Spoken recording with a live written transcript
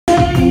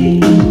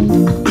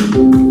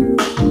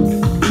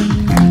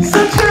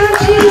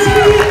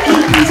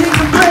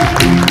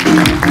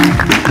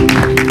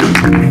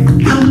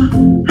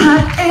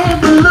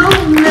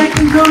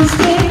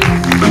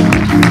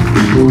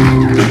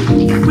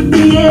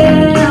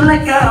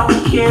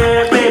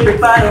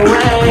by the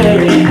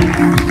way.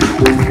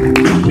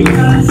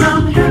 Because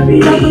I'm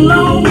happy I'm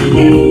alone.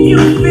 If you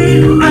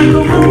feel like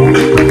a room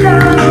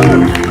without a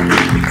roof.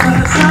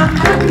 Because I'm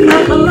happy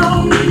I'm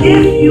alone.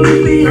 If you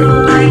feel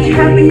like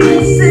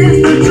happiness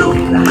is the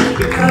truth.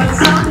 Because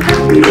I'm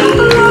happy I'm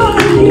alone.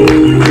 If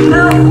you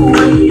know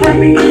what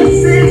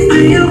happiness is to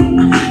you.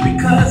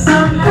 Because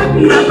I'm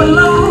happy I'm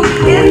alone.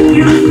 If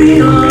you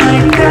feel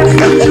like that's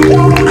what you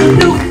wanna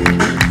do.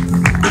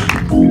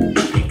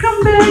 Come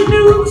back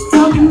news,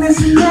 talking this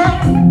and that.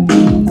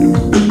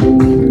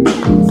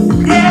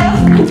 Yeah,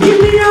 give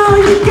me all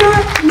you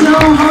got, no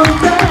hold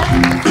back.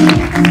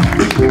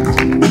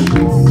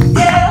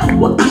 Yeah,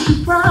 well I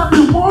should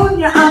probably warn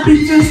you, I'll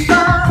be just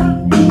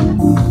fine.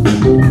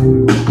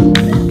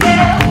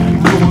 Yeah,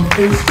 no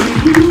offense to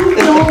you,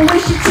 don't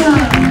waste your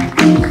time.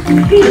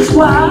 Here's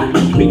why,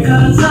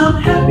 because I'm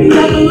happy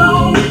I'm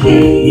alone.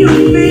 If you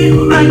feel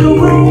like a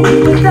room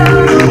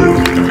without a roof.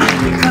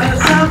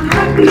 Because I'm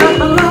happy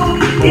I'm alone.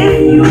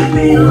 If you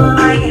feel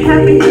like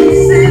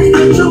happiness is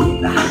the truth.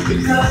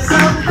 Because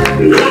I'm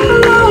happy I'm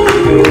alone.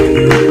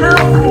 You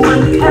know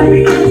what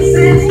happiness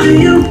is to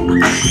you.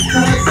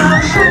 Because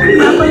I'm happy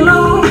I'm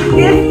alone.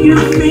 If you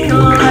feel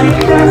like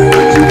that's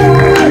what you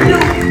wanna do.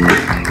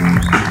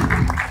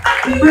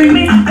 Bring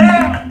me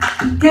down,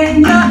 can't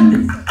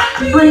nothing.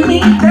 Bring me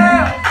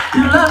down,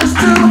 your love is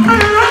too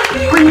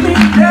high. Bring me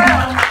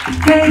down,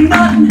 can't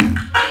nothing.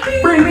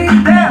 Bring me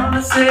down,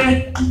 I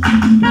said.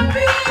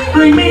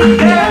 Bring me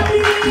down,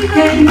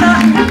 can't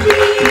nothing.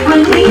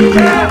 Bring me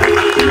down,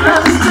 your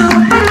love is too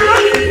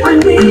high. Bring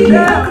me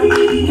down,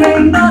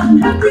 can't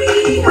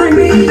nothing. Bring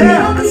me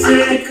down, I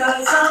said.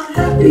 Cause I'm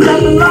happy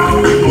I'm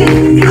alone. If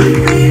you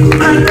feel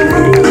like a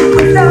room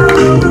without a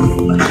roof.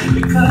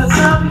 Because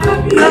I'm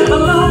happy I'm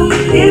alone.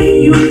 If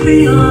you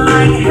feel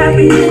like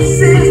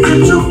happiness is the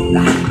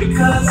truth.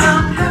 Because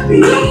I'm happy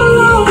I'm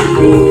alone.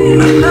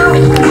 You know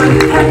what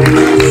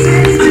happiness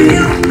is to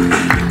you.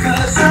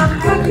 Because I'm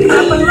happy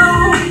I'm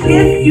alone.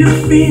 If you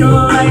feel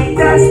like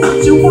that's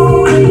what you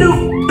wanna do.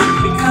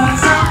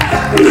 Because I'm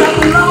happy I'm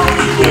alone.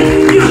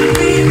 If you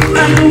feel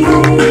like a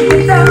room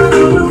without a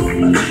roof.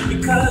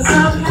 Because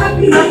I'm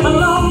happy I'm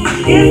alone.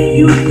 If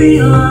you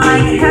feel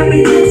like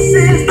happiness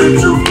is the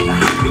truth.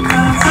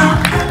 Because I'm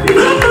happy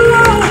I'm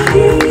alone.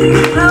 You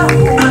know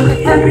what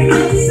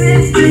happiness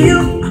is to you.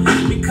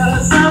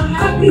 Because I'm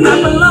happy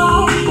I'm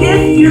alone.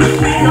 If you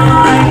feel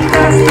like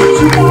that's what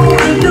you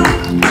wanna do.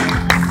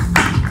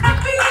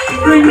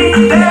 Bring me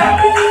back,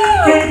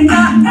 can't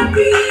not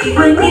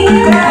bring me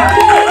back.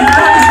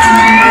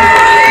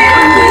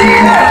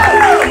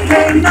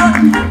 Can't not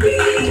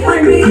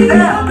bring me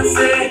back. I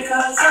say,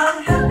 cause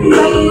I'm happy I'm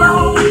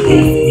alone.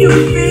 If you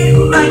feel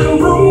like a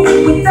room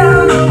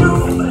without a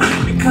roof.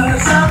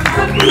 Because I'm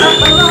happy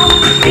I'm alone.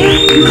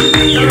 If you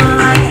feel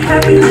like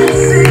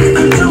happiness is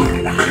the truth.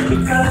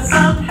 Because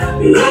I'm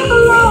happy I'm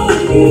alone.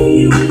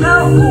 You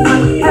know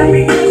what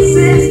happiness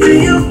is to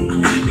you.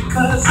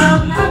 Because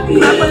I'm happy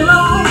I'm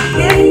alone.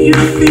 If you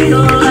feel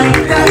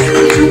like that's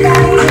what you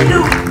wanna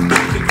do.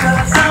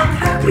 Because I'm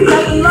happy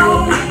I'm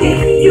alone.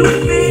 If you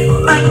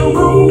feel like a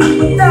room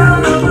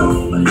without a roof.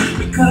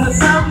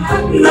 Because I'm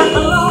happy I'm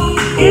alone.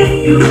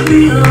 If you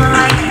feel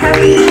like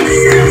happiness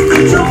is the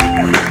truth.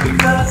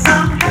 Because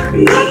I'm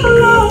happy I'm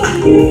alone.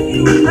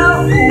 You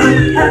know what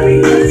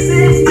happiness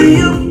is to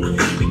you.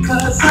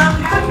 Because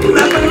I'm happy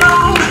I'm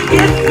alone.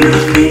 If you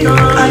feel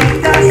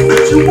like that's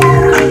what you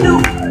wanna do.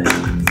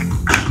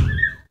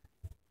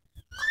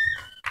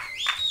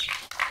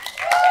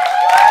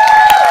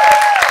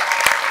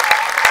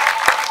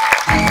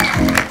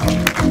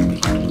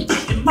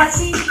 It might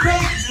seem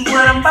crazy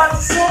what I'm about to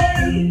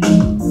say.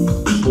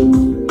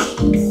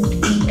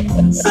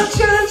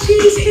 Sunshine,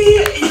 she's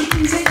here, you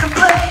can take a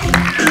break.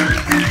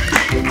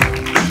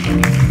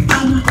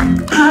 I'm a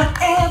hot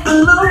air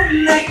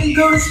balloon that can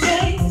go to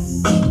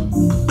space.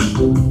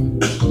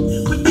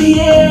 With the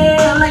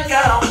air like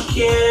I don't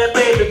care,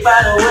 baby,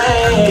 by the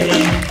way.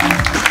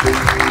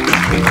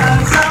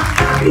 Because I'm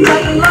happy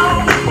I'm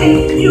alone.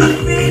 If you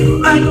feel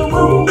like a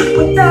room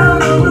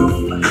without a roof.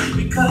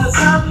 Because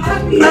I'm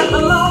happy I'm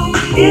alone.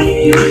 If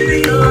you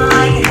feel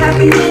like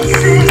happiness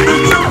is the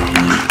truth.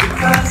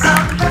 Because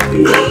I'm happy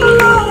I'm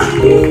alone.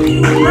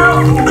 You know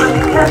what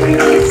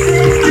happiness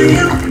is to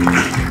you.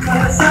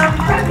 Because I'm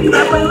happy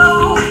I'm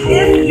alone.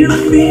 If you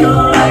feel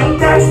like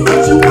that's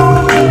what you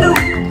wanna do.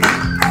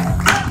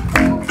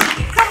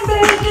 Come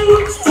back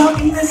news,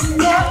 talking this and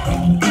that.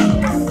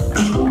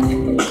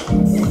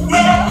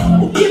 Yeah,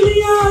 give me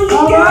all you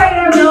got. Alright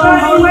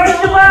everybody, where's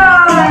the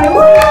vibe?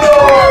 Woo!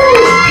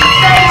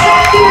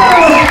 Thank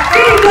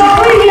you!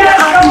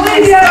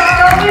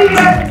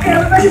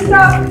 Everybody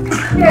stop!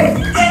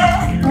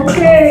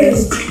 Okay.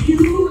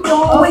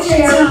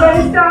 Okay,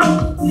 everybody stop.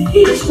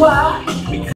 Here's why.